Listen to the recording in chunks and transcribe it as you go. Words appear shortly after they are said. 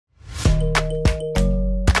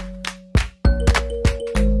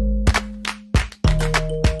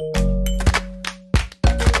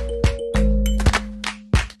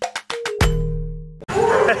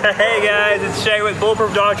it's Shay with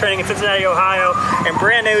Bulletproof Dog Training in Cincinnati, Ohio, and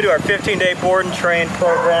brand new to our 15-day board and train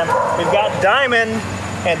program. We've got Diamond,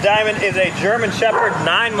 and Diamond is a German Shepherd,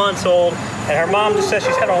 9 months old, and her mom just says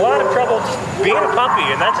she's having a lot of trouble just being a puppy,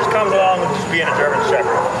 and that just comes along with just being a German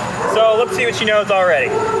Shepherd. So let's see what she knows already.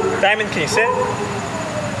 Diamond, can you sit?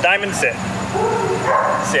 Diamond, sit.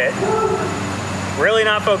 Sit. Really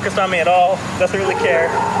not focused on me at all, doesn't really care.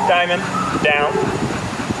 Diamond, down.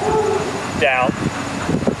 Down.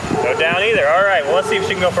 No down either. All right, well, let's see if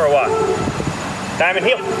she can go for a walk. Diamond,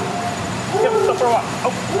 heel. Heel, let's go for a walk.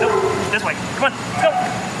 Oh, no, this way. Come on, let's go.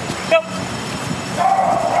 Go.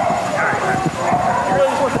 All right. She really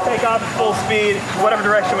just wants to take off at full speed, whatever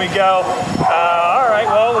direction we go. All right,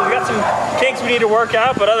 well, we got some kinks we need to work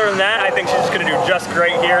out, but other than that, I think she's just gonna do just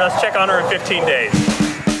great here. Let's check on her in 15 days.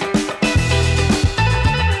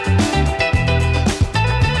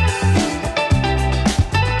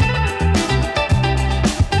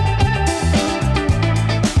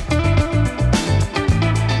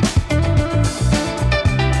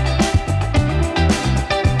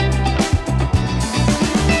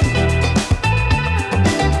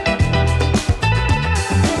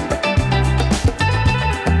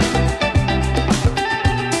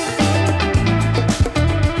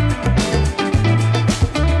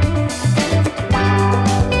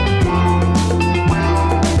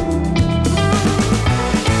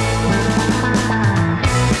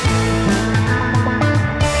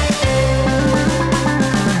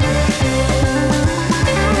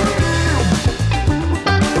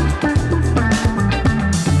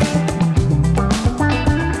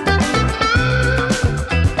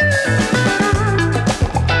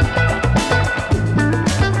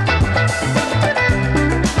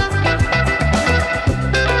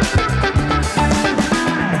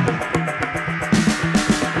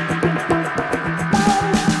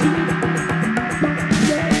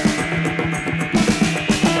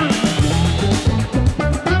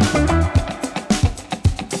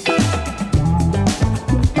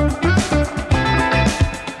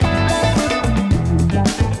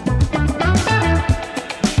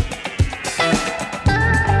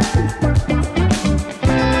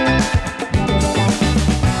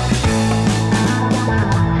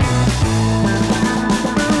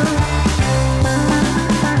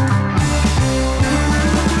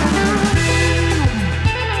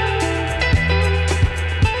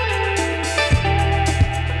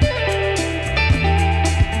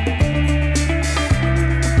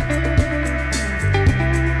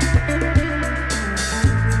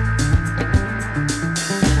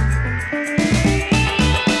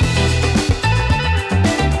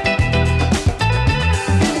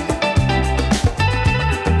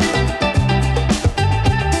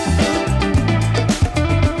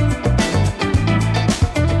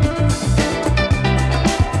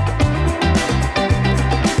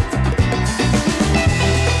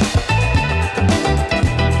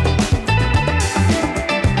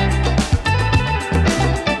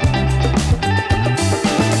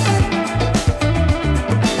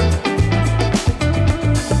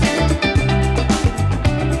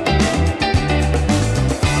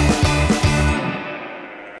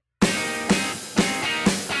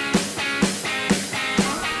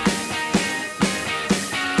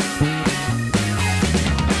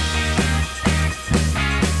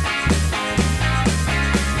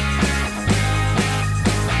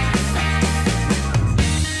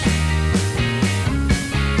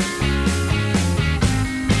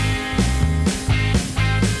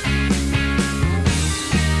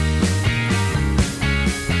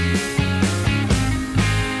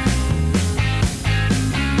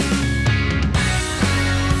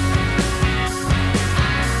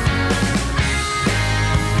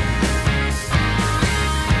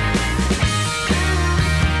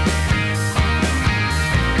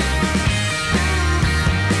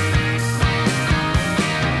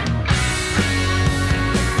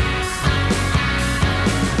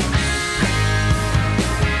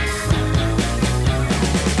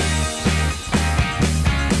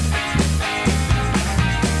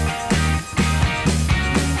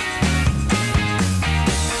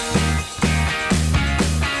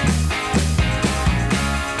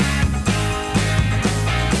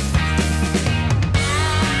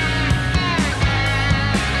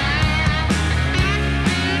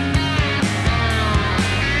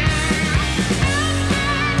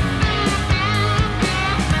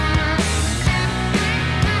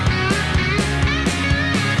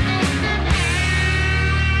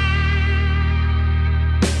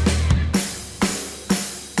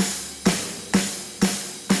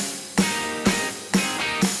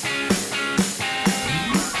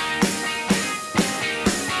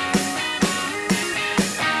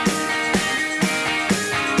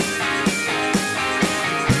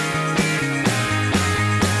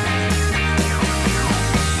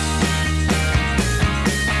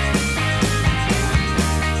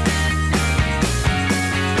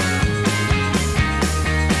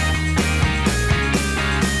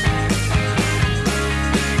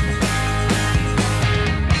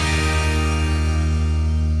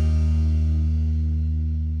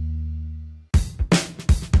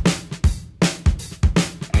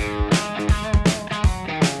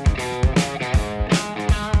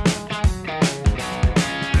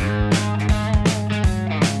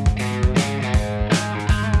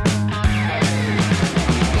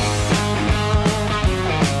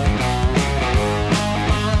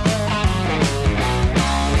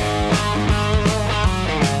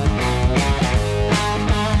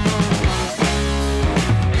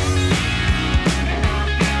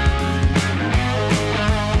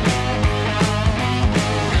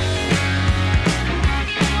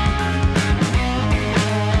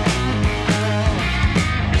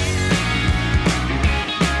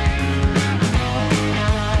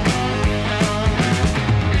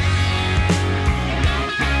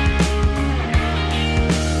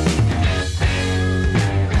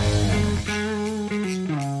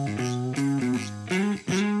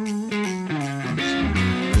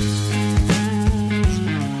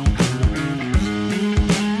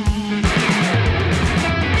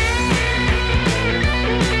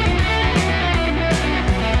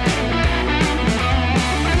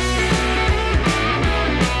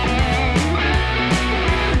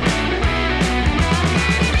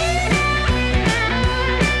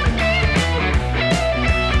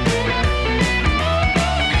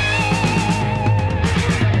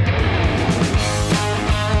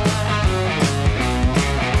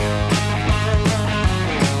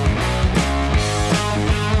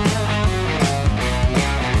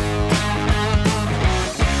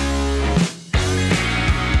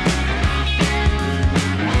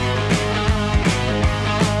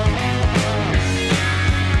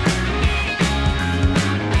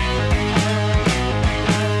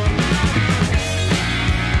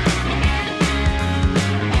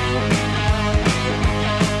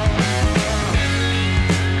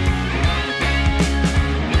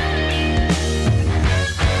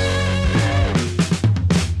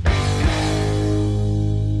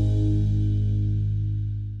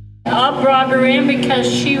 I brought her in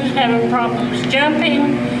because she was having problems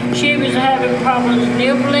jumping. She was having problems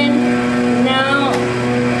nibbling. Now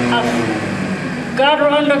I've got her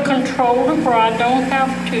under control to where I don't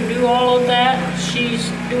have to do all of that. She's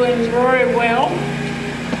doing very well.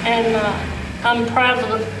 And I'm proud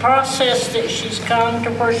of the process that she's come to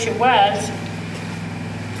where she was,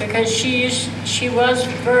 because she was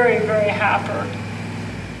very, very hyper.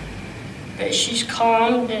 But she's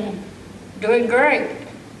calmed and doing great.